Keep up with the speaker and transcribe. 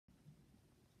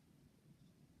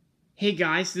Hey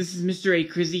guys, this is Mr. A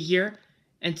Crizzy here,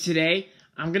 and today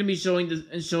I'm gonna be showing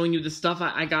you the stuff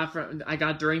I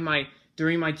got during my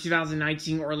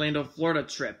 2019 Orlando, Florida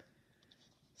trip.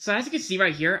 So as you can see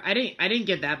right here, I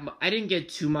didn't get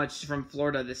too much from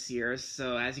Florida this year.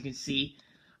 So as you can see,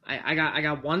 I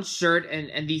got one shirt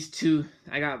and these two.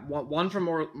 I got one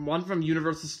from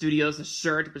Universal Studios, a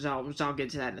shirt which I'll get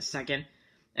to that in a second.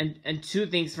 And two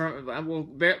things from well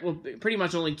pretty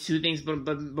much only two things, but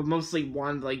mostly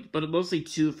one, but mostly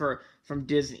two from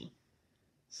Disney.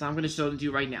 So I'm gonna show them to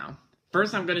you right now.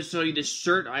 First, I'm gonna show you this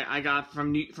shirt I got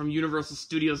from Universal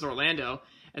Studios Orlando,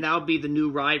 and that would be the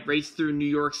new ride Race Through New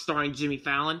York starring Jimmy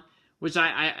Fallon. Which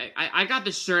I got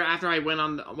this shirt after I went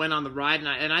on the ride,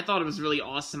 and I thought it was really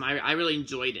awesome. I really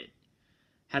enjoyed it.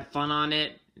 Had fun on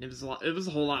it. It was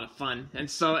a whole lot of fun. And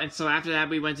so after that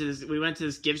we went to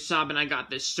this gift shop and I got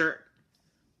this shirt.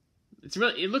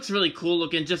 It looks really cool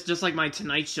looking, just like my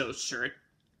Tonight Show shirt.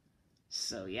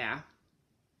 So yeah.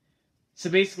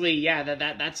 So basically, yeah,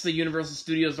 that's the Universal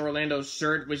Studios Orlando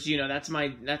shirt, which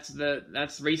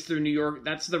that's Race Through New York.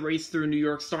 That's the Race Through New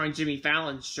York starring Jimmy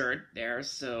Fallon shirt there.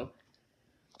 So,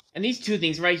 and these two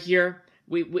things right here,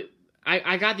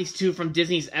 I got these two from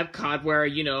Disney's Epcot, where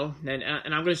and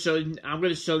I'm gonna show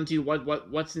them to you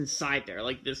what's inside there,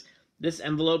 like this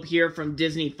envelope here from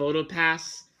Disney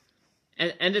PhotoPass,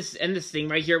 and this thing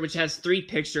right here, which has 3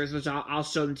 pictures, which I'll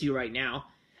show them to you right now,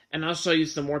 and I'll show you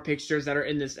some more pictures that are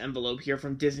in this envelope here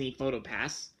from Disney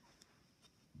PhotoPass.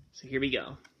 So here we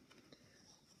go.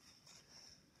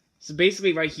 So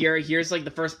basically, right here's like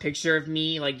the first picture of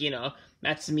me,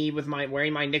 that's me with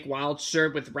wearing my Nick Wilde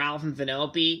shirt with Ralph and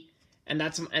Vanellope. And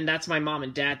that's my mom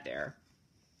and dad there.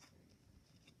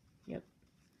 Yep.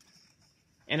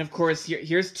 And of course,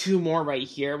 here's 2 more right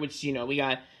here, which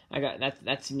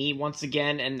that's me once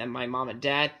again, and then my mom and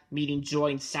dad meeting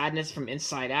joy and sadness from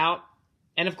Inside Out.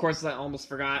 And of course, I almost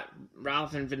forgot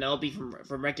Ralph and Vanellope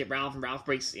from Wreck-It Ralph and Ralph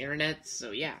Breaks the Internet.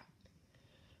 So yeah.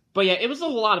 But yeah, it was a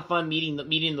whole lot of fun meeting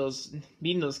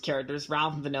those characters,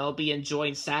 Ralph and Vanellope, and Joy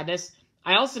and Sadness.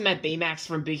 I also met Baymax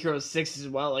from Big Hero 6 as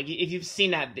well. If you've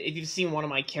seen one of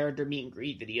my character meet and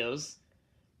greet videos,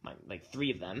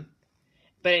 3 of them.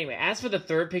 But anyway, as for the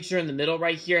third picture in the middle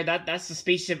right here, that's the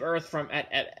Spaceship Earth from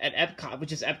at Epcot,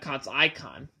 which is Epcot's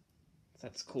icon. So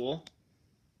that's cool.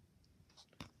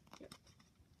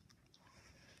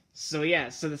 So yeah,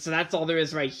 so that's all there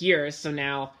is right here. So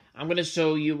now I'm gonna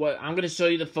show you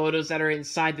the photos that are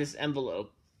inside this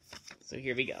envelope. So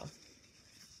here we go.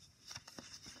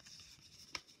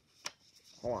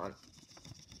 Hold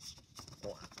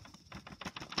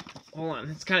on.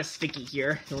 It's kind of sticky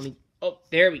here. Oh,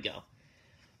 there we go.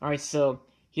 Alright, so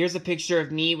here's a picture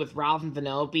of me with Ralph and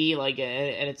Vanellope,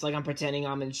 and it's like I'm pretending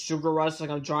I'm in Sugar Rush, like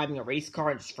I'm driving a race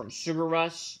car from Sugar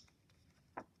Rush.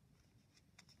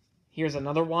 Here's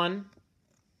another one.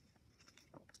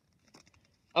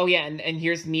 Oh yeah, and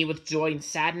here's me with Joy and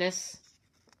Sadness.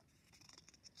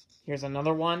 Here's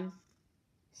another one.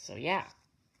 So yeah.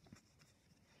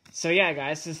 So yeah,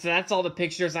 guys, so that's all the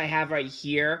pictures I have right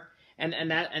here,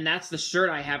 and that's the shirt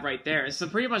I have right there. So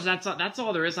pretty much that's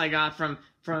all there is I got from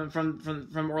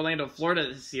Orlando,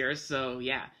 Florida this year. So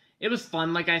yeah, it was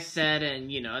fun, like I said,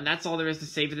 and that's all there is to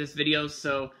say for this video.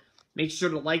 So make sure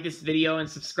to like this video and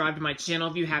subscribe to my channel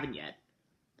if you haven't yet.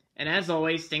 And as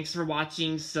always, thanks for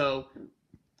watching. So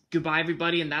goodbye,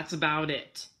 everybody, and that's about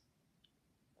it.